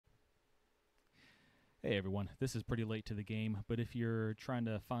Hey everyone, this is pretty late to the game, but if you're trying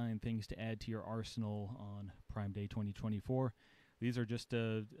to find things to add to your arsenal on Prime Day 2024, these are just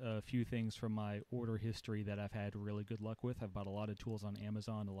a few things from my order history that I've had really good luck with. I've bought a lot of tools on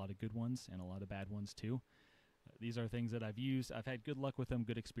Amazon, a lot of good ones, and a lot of bad ones too. These are things that I've used. I've had good luck with them,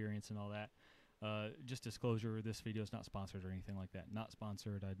 good experience and all that. Just disclosure, this video is not sponsored or anything like that. Not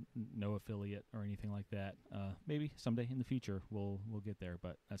sponsored, no affiliate or anything like that. Maybe someday in the future we'll get there,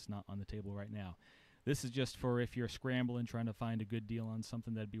 but that's not on the table right now. This is just for if you're scrambling, trying to find a good deal on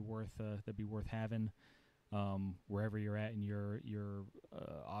something that'd be worth having, wherever you're at in your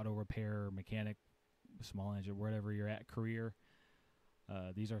auto repair, mechanic, small engine, wherever you're at career.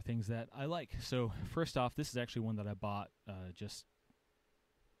 These are things that I like. So first off, this is actually one that I bought just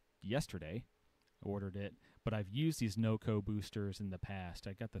yesterday. I ordered it, but I've used these NOCO boosters in the past.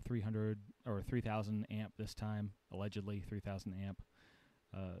 I got the 300 or 3000 amp this time, allegedly 3000 amp.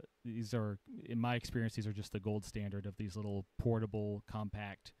 These are, in my experience, these are just the gold standard of these little portable,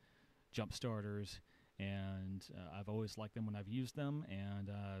 compact jump starters, and I've always liked them when I've used them,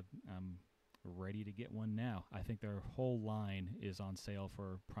 and I'm ready to get one now. I think their whole line is on sale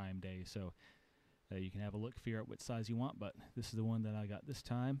for Prime Day, so you can have a look, figure out what size you want, but this is the one that I got this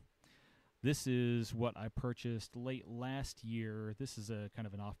time. This is what I purchased late last year. This is a kind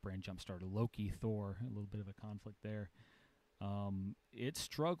of an off-brand jump starter, Lokithor, a little bit of a conflict there. It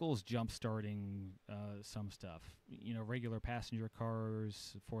struggles jump-starting some stuff. You know, regular passenger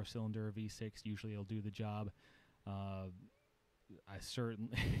cars, 4-cylinder V6, usually it'll do the job. I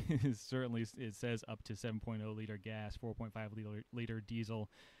certainly it says up to 7.0 liter gas, 4.5 liter diesel.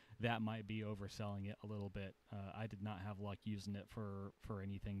 That might be overselling it a little bit. I did not have luck using it for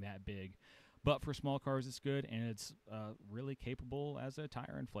anything that big, but for small cars it's good, and it's really capable as a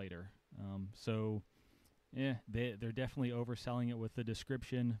tire inflator. So yeah, they're definitely overselling it with the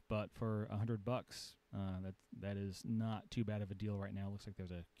description, but for $100, that is not too bad of a deal right now. Looks like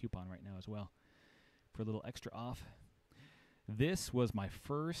there's a coupon right now as well for a little extra off. This was my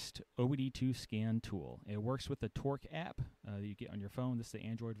first OBD2 scan tool. It works with the Torque app that you get on your phone. This is the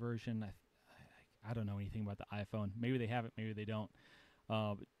Android version. I don't know anything about the iPhone. Maybe they have it, maybe they don't.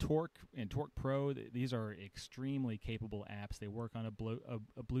 Torque and Torque Pro, these are extremely capable apps. They work on a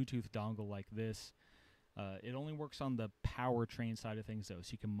Bluetooth dongle like this. It only works on the powertrain side of things, though,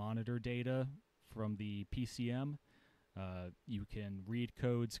 so you can monitor data from the PCM. You can read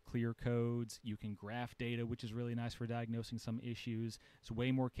codes, clear codes. You can graph data, which is really nice for diagnosing some issues. It's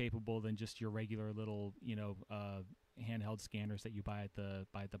way more capable than just your regular little, handheld scanners that you buy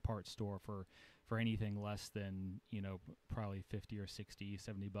at the parts store for anything less than, probably 50 or 60,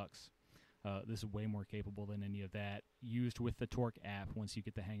 70 bucks. This is way more capable than any of that. Used with the Torque app, once you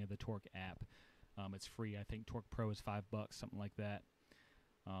get the hang of the Torque app. It's free. I think Torque Pro is $5, something like that.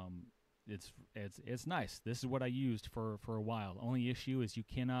 It's nice. This is what I used for a while. Only issue is you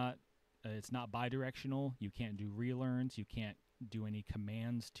cannot. It's not bidirectional. You can't do relearns. You can't do any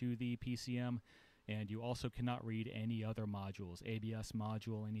commands to the PCM, and you also cannot read any other modules, ABS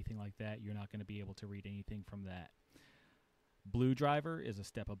module, anything like that. You're not going to be able to read anything from that. BlueDriver is a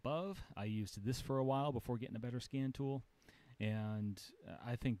step above. I used this for a while before getting a better scan tool, and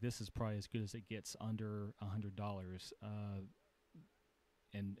I think this is probably as good as it gets under $100.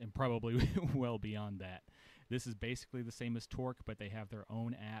 And probably well beyond that. This is basically the same as Torque, but they have their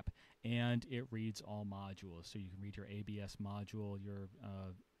own app, and it reads all modules. So you can read your ABS module, your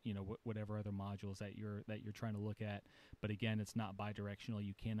whatever other modules that you're trying to look at. But again, it's not bidirectional.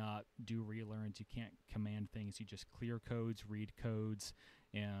 You cannot do relearns. You can't command things. You just clear codes, read codes,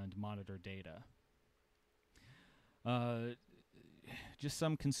 and monitor data. Just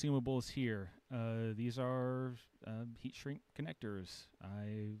some consumables here. These are Heatshrink connectors.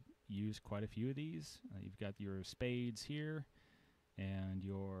 I use quite a few of these. You've got your spades here, and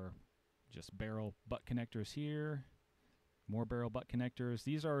your just barrel butt connectors here. More barrel butt connectors.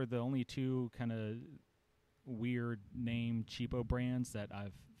 These are the only two kind of weird name Cheapo brands that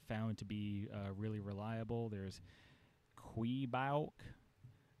I've found to be really reliable. There's Quebauk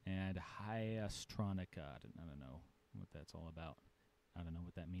and Hyastronica. I don't know what that's all about. I don't know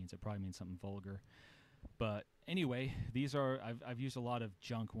what that means. It probably means something vulgar. But anyway, these are, I've used a lot of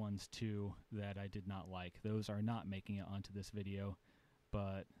junk ones too that I did not like. Those are not making it onto this video,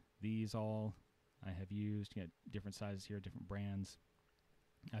 but these all I have used. You got different sizes here, different brands.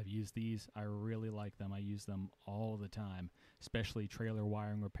 I've used these. I really like them. I use them all the time, especially trailer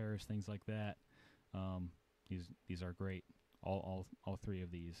wiring repairs, things like that. These are great. All three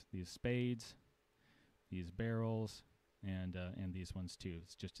of these spades, these barrels, and these ones too.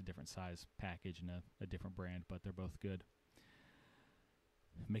 It's just a different size package and a different brand, but they're both good.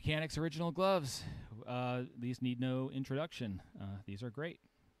 Mechanix original gloves. these need no introduction. These are great.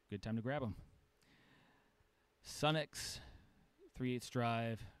 Good time to grab them. Sunex 3/8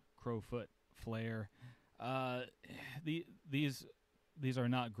 drive, Crowfoot flare. These are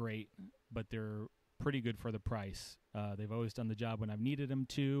not great, but they're pretty good for the price. They've always done the job when I've needed them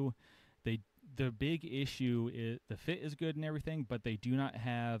to. The big issue is the fit is good and everything, but they don't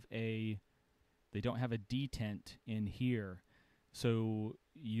have a detent in here. So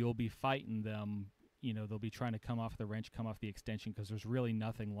you'll be fighting them, they'll be trying to come off the wrench, come off the extension, because there's really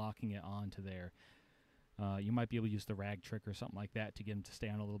nothing locking it onto there. You might be able to use the rag trick or something like that to get them to stay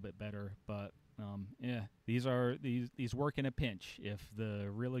on a little bit better. But yeah, these work in a pinch. If the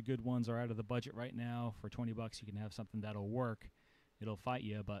really good ones are out of the budget right now, for $20 you can have something that'll work. It'll fight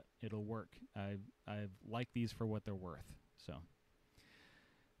you, but it'll work. I like these for what they're worth. So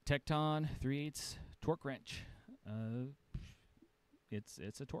Tekton 3/8 torque wrench.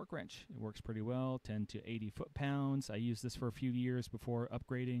 It's a torque wrench. It works pretty well, 10 to 80 foot-pounds. I used this for a few years before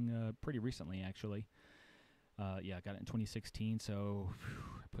upgrading pretty recently, actually. Yeah, I got it in 2016, so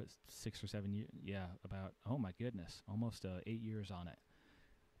I put 6 or 7 years. Yeah, about, oh my goodness, almost 8 years on it.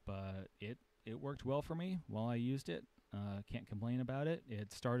 But it worked well for me while I used it. Can't complain about it.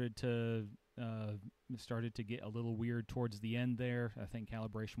 It started to get a little weird towards the end there. I think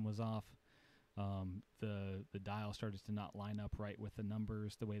calibration was off. The dial started to not line up right with the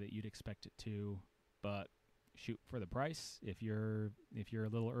numbers the way that you'd expect it to. But shoot, for the price, if you're a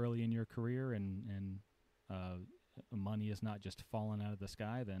little early in your career and money is not just falling out of the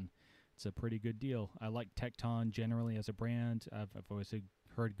sky, then it's a pretty good deal. I like Tekton generally as a brand. I've always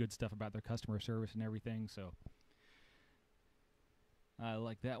heard good stuff about their customer service and everything, so I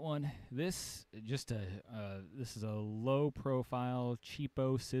like that one. This is a low profile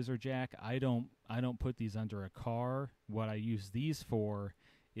Cheapo scissor jack. I don't put these under a car. What I use these for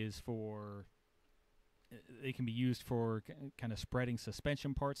is they can be used for kind of spreading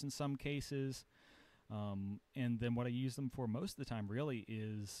suspension parts in some cases. And then what I use them for most of the time really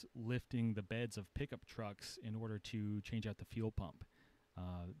is lifting the beds of pickup trucks in order to change out the fuel pump.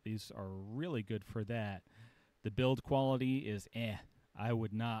 These are really good for that. The build quality is I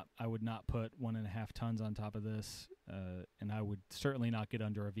would not put 1.5 tons on top of this, and I would certainly not get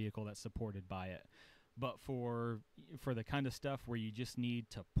under a vehicle that's supported by it. But for the kind of stuff where you just need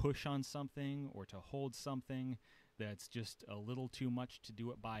to push on something or to hold something that's just a little too much to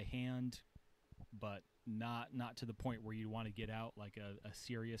do it by hand, but not to the point where you want to get out like a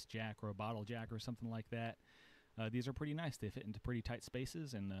serious jack or a bottle jack or something like that, these are pretty nice. They fit into pretty tight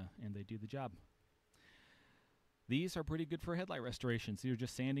spaces, and they do the job. These are pretty good for headlight restorations. These are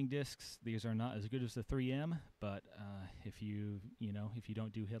just sanding discs. These are not as good as the 3M, but if you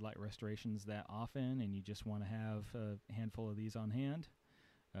don't do headlight restorations that often and you just want to have a handful of these on hand,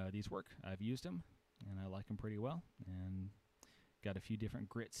 these work. I've used them, and I like them pretty well. And got a few different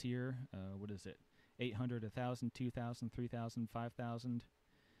grits here. What is it? 800, 1,000, 2,000, 3,000, 5,000.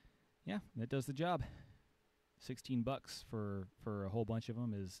 Yeah, that does the job. $16 for a whole bunch of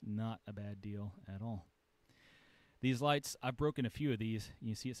them is not a bad deal at all. These lights, I've broken a few of these.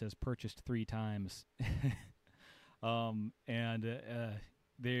 You see it says purchased 3 times. They're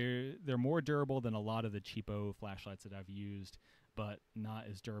more durable than a lot of the cheapo flashlights that I've used, but not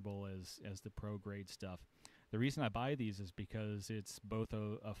as durable as the pro grade stuff. The reason I buy these is because it's both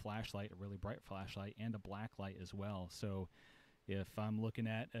a flashlight, a really bright flashlight, and a blacklight as well. So if I'm looking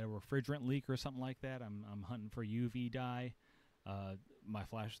at a refrigerant leak or something like that, I'm hunting for UV dye. My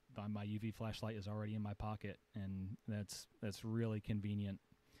UV flashlight is already in my pocket, and that's really convenient.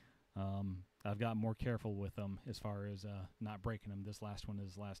 I've got more careful with them as far as not breaking them. This last one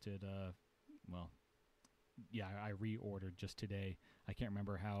has lasted, I reordered just today. I can't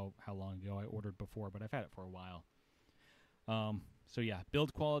remember how long ago I ordered before, but I've had it for a while. So yeah,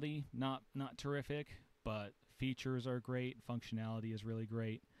 build quality, not terrific, but features are great. Functionality is really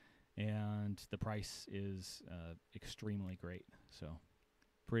great. And the price is extremely great. So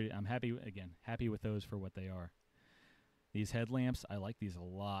I'm happy with those for what they are. These headlamps, I like these a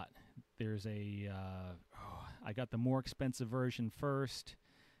lot. There's I got the more expensive version first,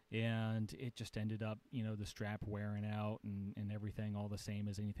 and it just ended up, the strap wearing out and everything all the same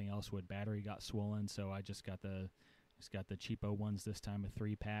as anything else would. Battery got swollen, so I just got the cheapo ones this time, a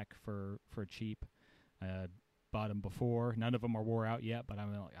 3-pack for cheap. Bought them before. None of them are wore out yet, but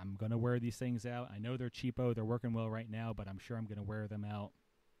I'm going to wear these things out. I know they're cheapo. They're working well right now, but I'm sure I'm going to wear them out.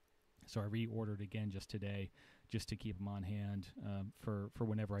 So I reordered again just today, just to keep them on hand for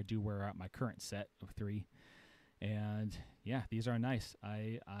whenever I do wear out my current set of 3. And yeah, these are nice.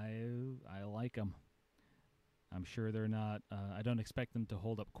 I like them. I'm sure they're not. I don't expect them to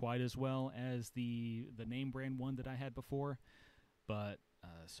hold up quite as well as the name brand one that I had before, but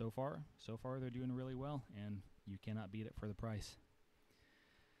so far they're doing really well, and you cannot beat it for the price.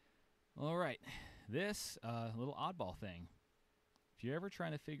 All right, this little oddball thing. If you're ever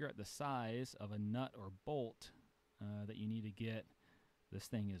trying to figure out the size of a nut or bolt that you need to get, this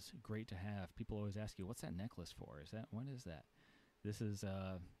thing is great to have. People always ask you, "What's that necklace for?" What is that? This is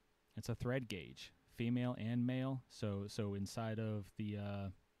it's a thread gauge, female and male. So inside of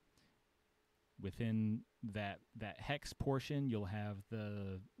the within that hex portion, you'll have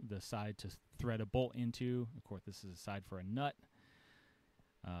the side to thread a bolt into. Of course, this is a side for a nut.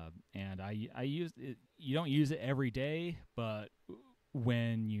 And I use it. You don't use it every day, but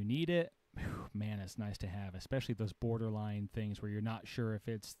when you need it, man, it's nice to have, especially those borderline things where you're not sure if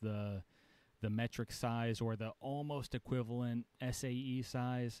it's the metric size or the almost equivalent SAE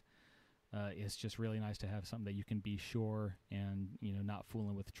size. It's just really nice to have something that you can be sure and, not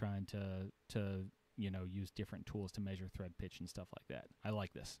fooling with trying to use different tools to measure thread pitch and stuff like that. I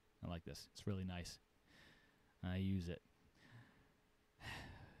like this. It's really nice. I use it.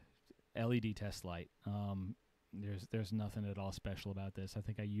 LED test light. There's nothing at all special about this. I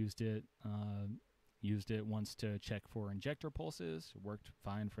think I used it once to check for injector pulses. It worked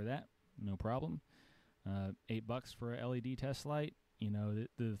fine for that, no problem. $8 for a LED test light.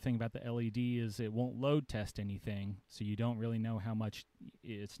 The thing about the LED is it won't load test anything, so you don't really know how much.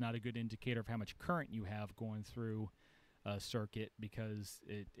 It's not a good indicator of how much current you have going through a circuit, because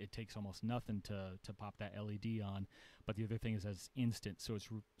it takes almost nothing to pop that LED on. But the other thing is that it's instant, so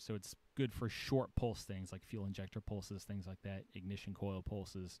it's good for short pulse things like fuel injector pulses, things like that, ignition coil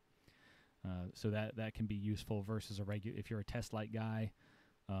pulses. So that can be useful versus a regular. If you're a test light guy,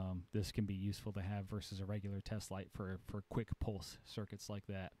 this can be useful to have versus a regular test light for quick pulse circuits like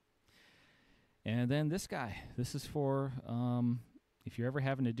that. And then this guy. This is for if you're ever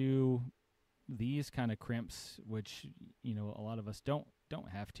having to do these kind of crimps, which a lot of us don't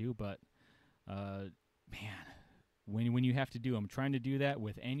have to, but man, when you have to do them, trying to do that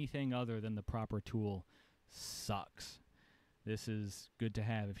with anything other than the proper tool sucks. This is good to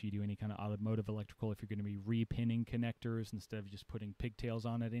have if you do any kind of automotive electrical, if you're going to be repinning connectors instead of just putting pigtails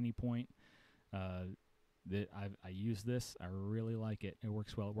on at any point. I use this. I really like it. It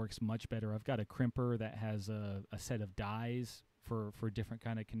works well. It works much better. I've got a crimper that has a set of dies for different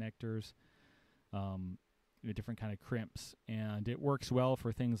kind of connectors, different kind of crimps, and it works well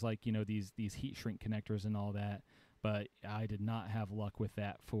for things like these Heatshrink connectors and all that. But I did not have luck with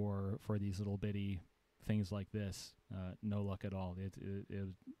that for these little bitty things like this. No luck at all.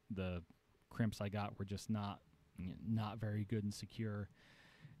 The crimps I got were just not very good and secure.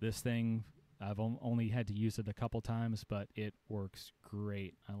 This thing, I've only had to use it a couple times, but it works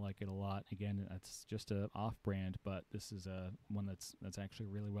great. I like it a lot. Again, that's just a off-brand, but this is one that's actually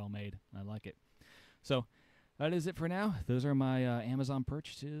really well made. I like it. So that is it for now. Those are my Amazon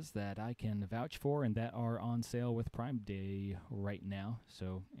purchases that I can vouch for and that are on sale with Prime Day right now.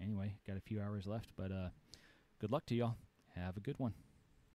 So anyway, got a few hours left, but good luck to y'all. Have a good one.